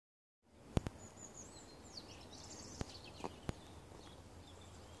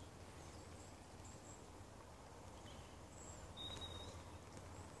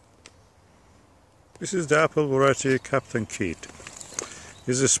This is the apple variety Captain Kidd.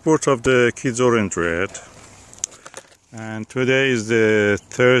 It's a sport of the Kidd's Orange Red. And today is the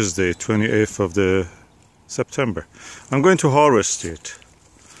Thursday, 28th of the September. I'm going to harvest it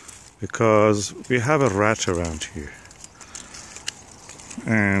because we have a rat around here.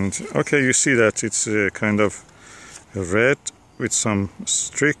 And okay, you see that it's kind of red with some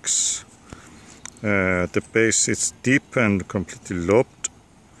streaks. The base is deep and completely lobed.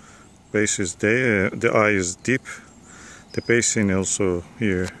 Base is there, the eye is deep. The basin also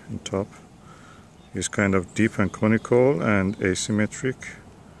here on top is kind of deep and conical and asymmetric.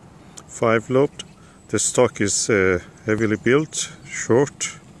 5-lobed. The stalk is heavily built,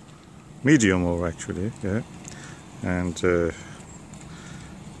 short, medium or actually, yeah, and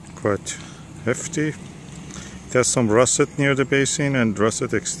quite hefty. It has some russet near the basin, and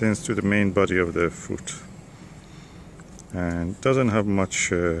russet extends to the main body of the fruit. And doesn't have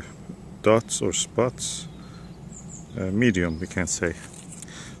much dots or spots. Medium, we can say.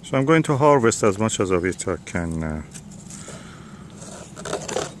 So I'm going to harvest as much of it I can.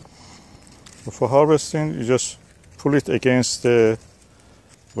 For harvesting, you just pull it against the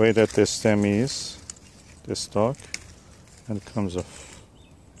way that the stem is, the stalk, and it comes off.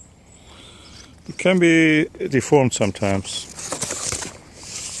 It can be deformed sometimes.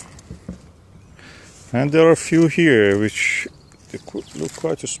 And there are a few here which they could look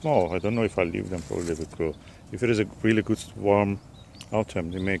quite small. I don't know if I'll leave them, probably they will grow. If it is a really good warm autumn,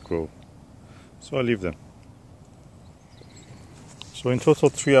 they may grow. So I'll leave them. So in total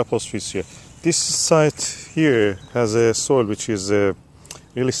 3 apples fits here. This site here has a soil which is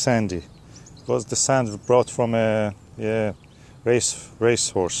really sandy. It was the sand brought from a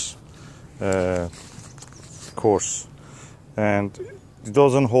racehorse course, and it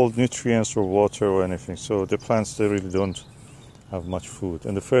doesn't hold nutrients or water or anything. So the plants, they really don't have much food.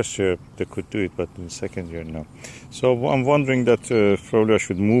 And the first year they could do it, but in the second year no. So I'm wondering that probably I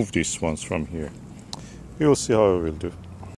should move these ones from here. We will see how I will do.